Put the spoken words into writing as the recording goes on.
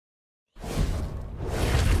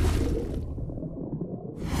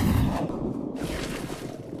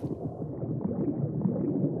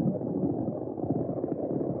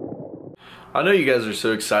I know you guys are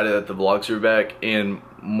so excited that the vlogs are back, and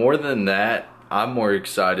more than that, I'm more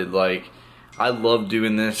excited. Like, I love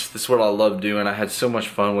doing this. This is what I love doing. I had so much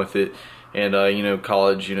fun with it. And, you know,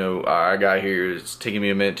 college, you know, I got here. It's taking me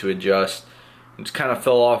a minute to adjust. Just kind of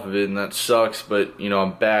fell off of it, and that sucks. But, you know,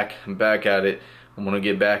 I'm back at it. I'm going to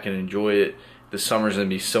get back and enjoy it. This summer's going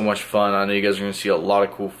to be so much fun. I know you guys are going to see a lot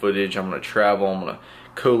of cool footage. I'm going to travel. I'm going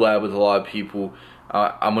to collab with a lot of people.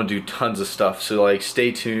 I'm gonna do tons of stuff, so like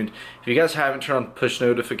stay tuned. If you guys haven't turned on push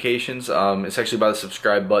notifications, it's actually by the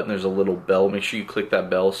subscribe button. There's a little bell. Make sure you click that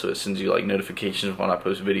bell so it sends you like notifications when I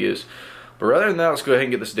post videos. But rather than that, let's go ahead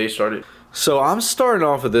and get this day started. So I'm starting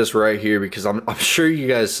off with this right here because I'm sure you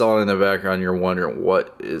guys saw it in the background. You're wondering,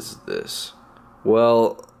 what is this?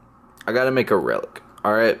 Well, I gotta make a relic,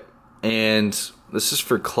 alright? And this is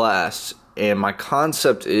for class, and my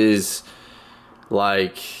concept is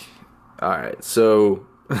like, alright, so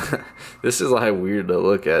this is like weird to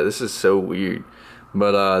look at. This is so weird.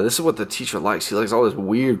 But this is what the teacher likes. He likes all this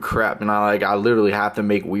weird crap, and I literally have to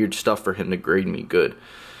make weird stuff for him to grade me good.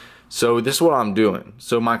 So this is what I'm doing.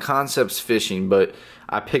 So my concept's fishing, but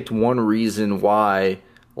I picked one reason why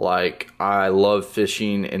like I love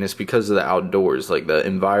fishing, and it's because of the outdoors, like the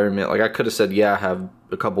environment. Like I could have said, yeah, I have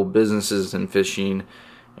a couple businesses in fishing,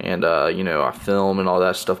 and you know, I film and all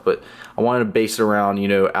that stuff, but I wanted to base it around, you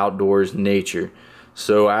know, outdoors, nature.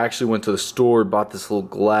 So I actually went to the store, bought this little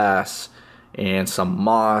glass and some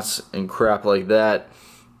moss and crap like that.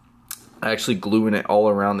 I actually gluing it all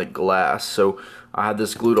around the glass. So I had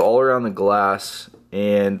this glued all around the glass,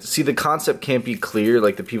 and see, the concept can't be clear,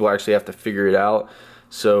 like the people actually have to figure it out.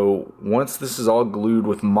 So once this is all glued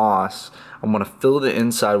with moss, I'm gonna fill the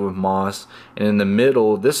inside with moss, and in the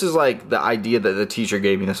middle, this is like the idea that the teacher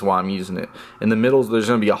gave me. That's why I'm using it. In the middle, there's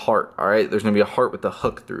gonna be a heart. All right, there's gonna be a heart with a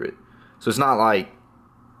hook through it. So it's not like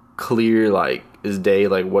clear like as day,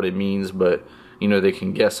 like what it means, but you know, they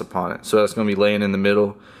can guess upon it. So that's gonna be laying in the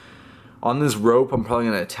middle. On this rope, I'm probably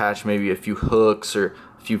gonna attach maybe a few hooks or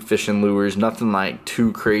a few fishing lures. Nothing like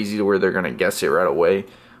too crazy to where they're gonna guess it right away.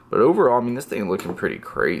 But overall, I mean, this thing looking pretty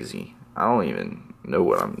crazy. I don't even know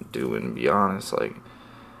what I'm doing, to be honest. Like,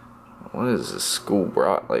 what is this school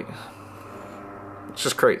brought? Like, it's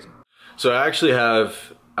just crazy. So I actually have,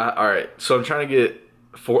 alright, so I'm trying to get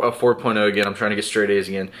a 4.0 again. I'm trying to get straight A's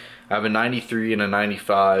again. I have a 93 and a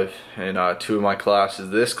 95 in two of my classes.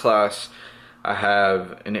 This class, I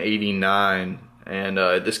have an 89, and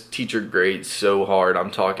this teacher grades so hard.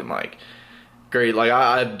 I'm talking like, great. Like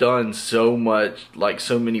I've done so much, like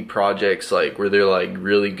so many projects like where they're like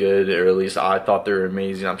really good, or at least I thought they were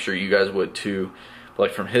amazing. I'm sure you guys would too. But,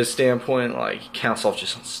 like from his standpoint, like he counts off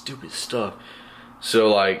just on stupid stuff.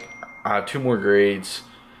 So like I have 2 more grades,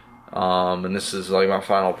 and this is like my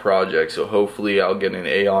final project. So hopefully I'll get an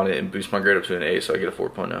A on it and boost my grade up to an A, so I get a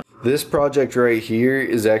 4.0. This project right here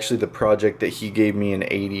is actually the project that he gave me an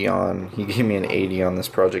 80 on. He gave me an 80 on this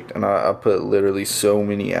project, and I put literally so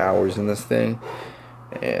many hours in this thing,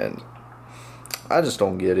 and I just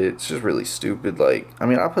don't get it. It's just really stupid. Like, I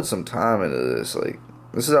mean, I put some time into this. Like,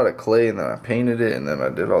 this is out of clay, and then I painted it, and then I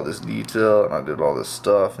did all this detail, and I did all this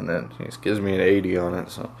stuff, and then he just gives me an 80 on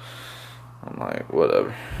it, so I'm like,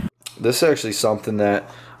 whatever. This is actually something that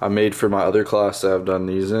I made for my other class that I've done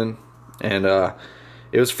these in, and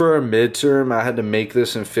it was for a midterm. I had to make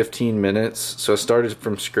this in 15 minutes. So I started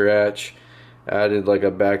from scratch, added like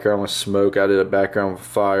a background with smoke, added a background with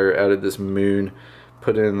fire, added this moon,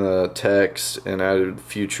 put in the text, and added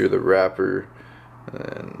future, the rapper,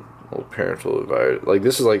 and a little parental advice. Like,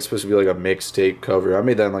 this is like supposed to be like a mixtape cover. I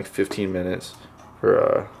made that in like 15 minutes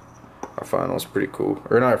for our final. It's pretty cool.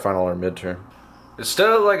 Or not our final, our midterm. Instead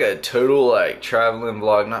of like a total like traveling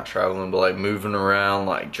vlog, not traveling, but like moving around,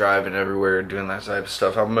 like driving everywhere, doing that type of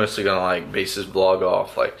stuff, I'm mostly gonna like base this vlog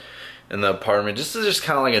off like in the apartment, just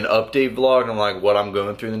kind of like an update vlog on like what I'm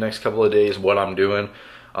going through the next couple of days, what I'm doing,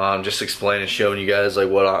 just explaining, showing you guys like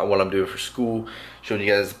what I'm doing for school, showing you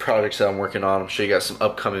guys the projects that I'm working on. I'm sure you guys some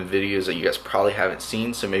upcoming videos that you guys probably haven't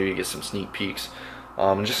seen, so maybe you get some sneak peeks.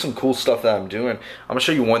 And just some cool stuff that I'm doing. I'm gonna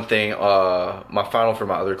show you one thing, my final for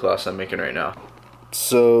my other class I'm making right now.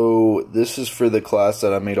 So this is for the class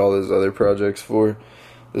that I made all those other projects for.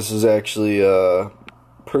 This is actually a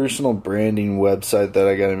personal branding website that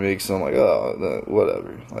I gotta make, so I'm like, oh,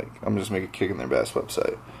 whatever. Like, I'm just making Kicking Their Bass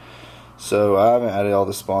website. So I haven't added all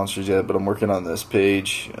the sponsors yet, but I'm working on this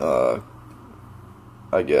page. I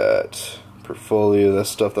got portfolio, that's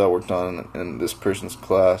stuff that I worked on in this person's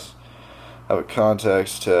class. I have a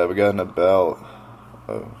contacts tab. I got an about.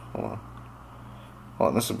 Oh, hold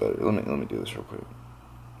on, this is better. Let me do this real quick.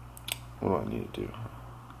 What do I need to do?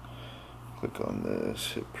 Click on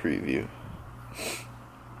this, hit preview.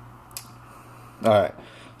 Alright,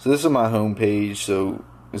 so this is my home page. So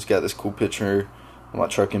it's got this cool picture of my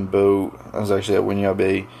truck and boat. I was actually at Winyah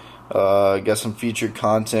Bay. Got some featured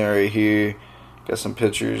content right here. Got some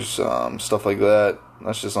pictures, stuff like that.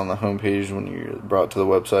 That's just on the home page when you're brought to the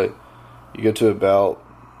website. You go to about,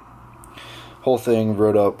 whole thing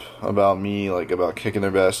wrote up about me, like about Kicking Their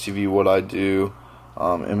Bass TV, what I do.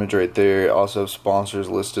 Image right there. Also have sponsors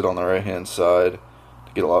listed on the right hand side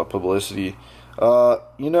to get a lot of publicity.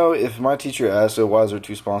 You know, if my teacher asks, oh, why is there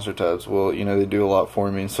 2 sponsor tabs? Well, you know, they do a lot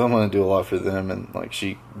for me, so I'm going to do a lot for them, and like,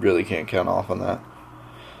 she really can't count off on that.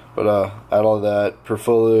 But add all that.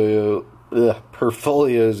 Portfolio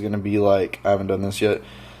is going to be like, I haven't done this yet,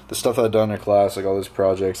 the stuff I've done in class, like all those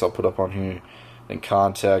projects I'll put up on here, and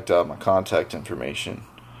contact, my contact information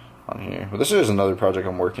on here. But this is another project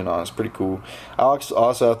I'm working on. It's pretty cool. I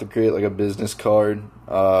also have to create like a business card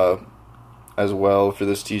as well for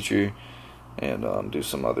this teacher, and do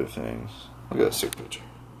some other things. Look at that sick picture.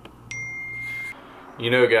 You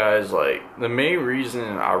know, guys, like, the main reason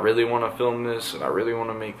I really want to film this and I really want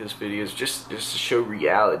to make this video is just to show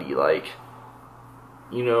reality. Like,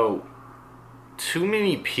 you know, too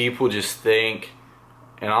many people just think,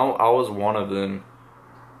 and I was one of them,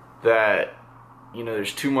 that, you know,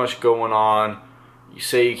 there's too much going on. You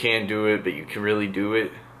say you can't do it, but you can really do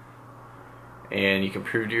it, and you can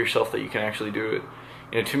prove to yourself that you can actually do it.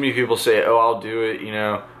 You know, too many people say, oh, I'll do it, you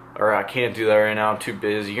know, or I can't do that right now, I'm too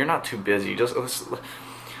busy. You're not too busy. Just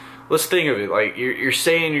let's think of it. Like, you're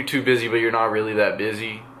saying you're too busy, but you're not really that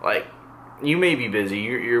busy. Like, you may be busy.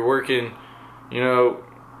 You're working, you know,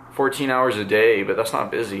 14 hours a day, but that's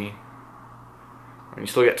not busy. I mean, you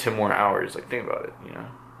still got 10 more hours. Like, think about it, you know.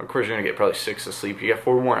 Of course, you're going to get probably 6 to sleep. You got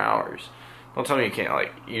 4 more hours. Don't tell me you can't,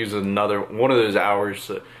 like, use another one of those hours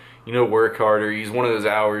to, you know, work harder. Use one of those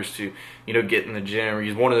hours to, you know, get in the gym. Or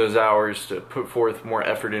use one of those hours to put forth more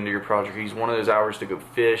effort into your project. Or use one of those hours to go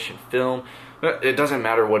fish and film. It doesn't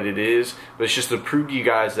matter what it is, but it's just to prove to you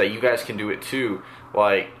guys that you guys can do it too.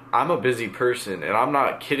 Like, I'm a busy person, and I'm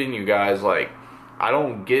not kidding you guys. Like, I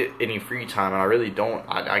don't get any free time, and I really don't.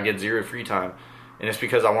 I get 0 free time. And it's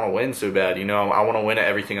because I want to win so bad. You know, I want to win at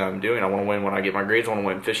everything I'm doing. I want to win when I get my grades. I want to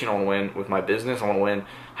win fishing. I want to win with my business. I want to win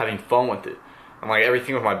having fun with it. I'm like,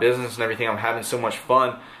 everything with my business and everything, I'm having so much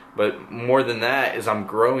fun. But more than that is I'm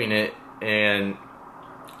growing it, and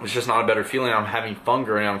it's just not a better feeling. I'm having fun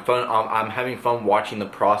growing. I'm having fun watching the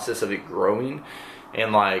process of it growing,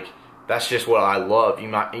 and like, that's just what I love.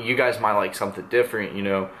 You guys might like something different, you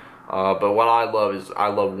know. But what I love is I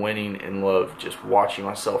love winning and love just watching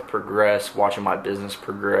myself progress, watching my business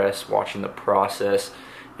progress, watching the process,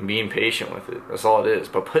 and being patient with it. That's all it is.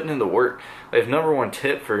 But putting in the work. Like, #1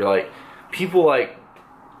 tip for like people, like,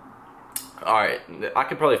 alright, I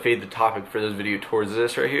could probably fade the topic for this video towards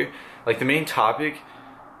this right here. Like, the main topic,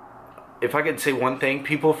 if I could say one thing,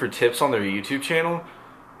 people for tips on their YouTube channel,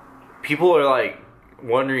 people are like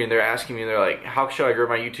wondering, they're asking me, they're like, how should I grow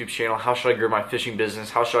my YouTube channel? How should I grow my fishing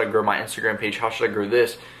business? How should I grow my Instagram page? How should I grow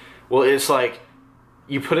this? Well, it's like,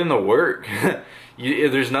 you put in the work.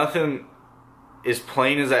 There's nothing as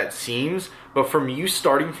plain as that seems, but from you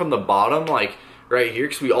starting from the bottom, like right here,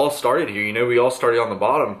 because we all started here, you know, we all started on the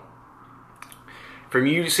bottom. From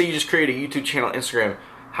you, say you just create a YouTube channel, Instagram,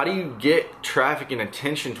 how do you get traffic and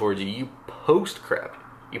attention towards you? You post crap.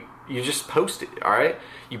 You just post it, alright?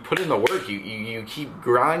 You put in the work, you keep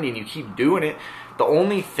grinding, you keep doing it. The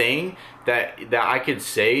only thing that I could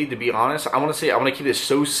say, to be honest, I want to keep this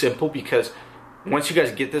so simple, because once you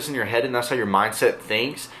guys get this in your head and that's how your mindset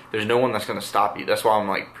thinks, there's no one that's going to stop you. That's why I'm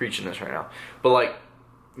like preaching this right now. But like,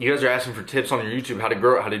 you guys are asking for tips on your YouTube, how to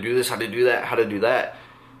grow it, how to do this, how to do that, how to do that.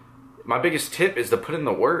 My biggest tip is to put in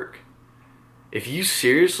the work. If you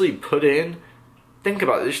seriously put in, think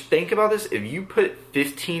about this. Think about this. If you put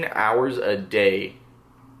 15 hours a day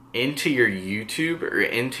into your YouTube or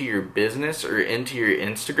into your business or into your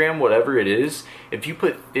Instagram, whatever it is, if you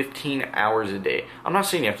put 15 hours a day, I'm not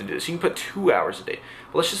saying you have to do this. You can put 2 hours a day.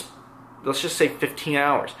 But let's just say 15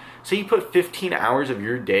 hours. Say you put 15 hours of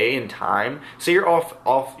your day and time. Say you're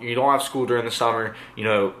off. You don't have school during the summer. You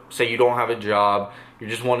know, say you don't have a job. You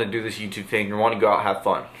just want to do this YouTube thing. You want to go out and have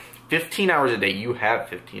fun. 15 hours a day. You have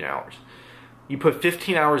 15 hours. You put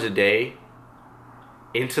 15 hours a day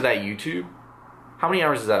into that YouTube. How many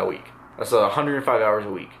hours is that a week? That's 105 hours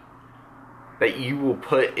a week that you will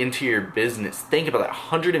put into your business. Think about that,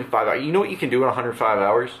 105 hours. You know what you can do in 105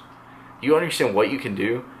 hours? You understand what you can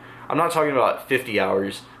do? I'm not talking about 50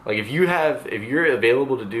 hours. Like, if you're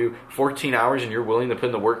available to do 14 hours and you're willing to put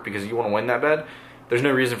in the work because you want to win that bad, there's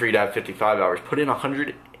no reason for you to have 55 hours. Put in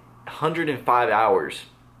 105 hours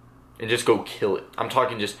and just go kill it. I'm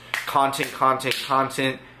talking just content,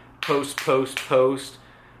 post,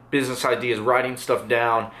 business ideas, writing stuff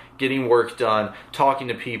down, getting work done, talking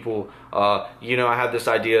to people. You know, I have this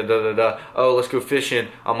idea, oh, let's go fishing,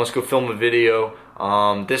 let's go film a video.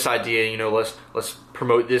 This idea, you know, let's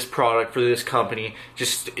promote this product for this company.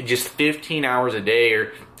 Just 15 hours a day,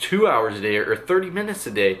 or 2 hours a day, or 30 minutes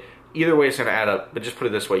a day. Either way, it's gonna add up. But just put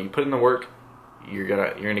it this way: you put in the work, you're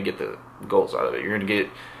gonna get the goals out of it. You're gonna get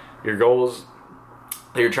your goals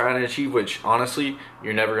that you're trying to achieve, which honestly,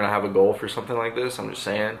 you're never gonna have a goal for something like this. I'm just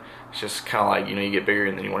saying, it's just kind of like, you know, you get bigger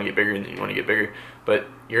and then you want to get bigger and then you want to get bigger, but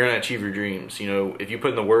you're gonna achieve your dreams. You know, if you put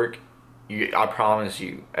in the work, I promise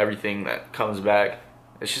you, everything that comes back.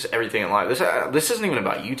 It's just everything in life. This isn't even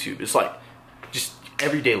about YouTube. It's like just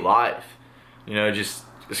everyday life. You know, just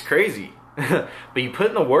it's crazy. But you put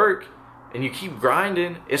in the work and you keep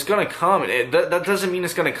grinding, it's gonna come. That doesn't mean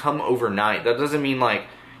it's gonna come overnight. That doesn't mean like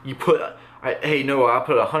you put. Hey, no, I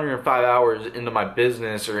put 105 hours into my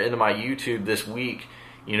business or into my YouTube this week.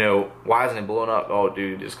 You know, why isn't it blowing up? Oh,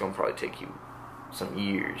 dude, it's gonna probably take you some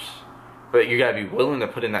years. But you gotta be willing to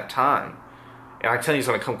put in that time. And I tell you, it's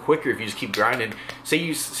gonna come quicker if you just keep grinding. Say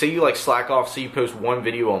you like slack off. Say you post 1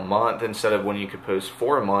 video a month instead of when you could post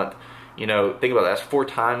 4 a month. You know, think about that. That's 4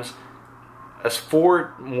 times. That's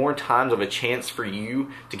 4 more times of a chance for you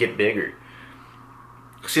to get bigger.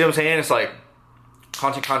 See what I'm saying? It's like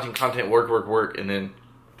content, work, and then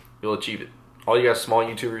you'll achieve it. All you guys small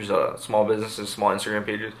YouTubers, small businesses, small Instagram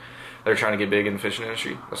pages that are trying to get big in the fishing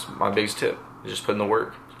industry, that's my biggest tip. Just put in the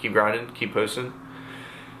work. Keep grinding, keep posting,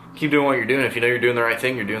 keep doing what you're doing. If you know you're doing the right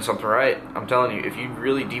thing, you're doing something right. I'm telling you, if you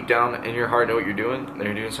really deep down in your heart know what you're doing, then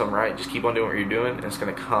you're doing something right. Just keep on doing what you're doing, and it's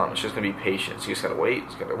going to come. It's just going to be patience. You just got to wait.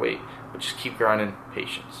 It's got to wait. But just keep grinding,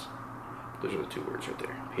 patience. Those are the 2 words right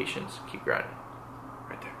there. Patience, keep grinding.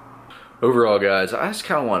 Right there. Overall, guys, I just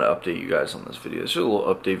kind of want to update you guys on this video. It's just a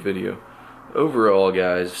little update video. Overall,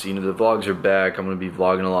 guys, you know, the vlogs are back. I'm going to be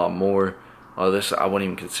vlogging a lot more. This, I wouldn't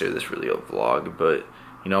even consider this really a vlog, but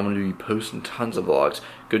you know, I'm going to be posting tons of vlogs.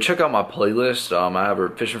 Go check out my playlist. I have a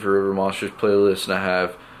Fishing for River Monsters playlist, and I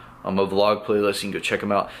have a vlog playlist. You can go check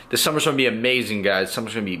them out. This summer's going to be amazing, guys.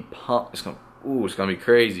 Summer's going to be pumped. It's going to be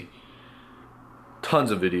crazy.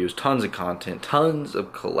 Tons of videos, tons of content, tons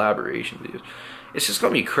of collaboration videos. It's just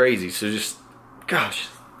going to be crazy. So just, gosh,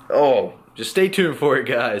 just stay tuned for it,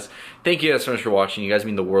 guys. Thank you guys so much for watching. You guys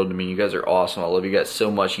mean the world to me. You guys are awesome. I love you guys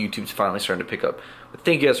so much. YouTube's finally starting to pick up. But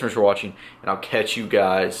thank you guys so much for watching, and I'll catch you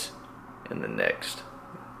guys in the next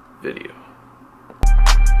video.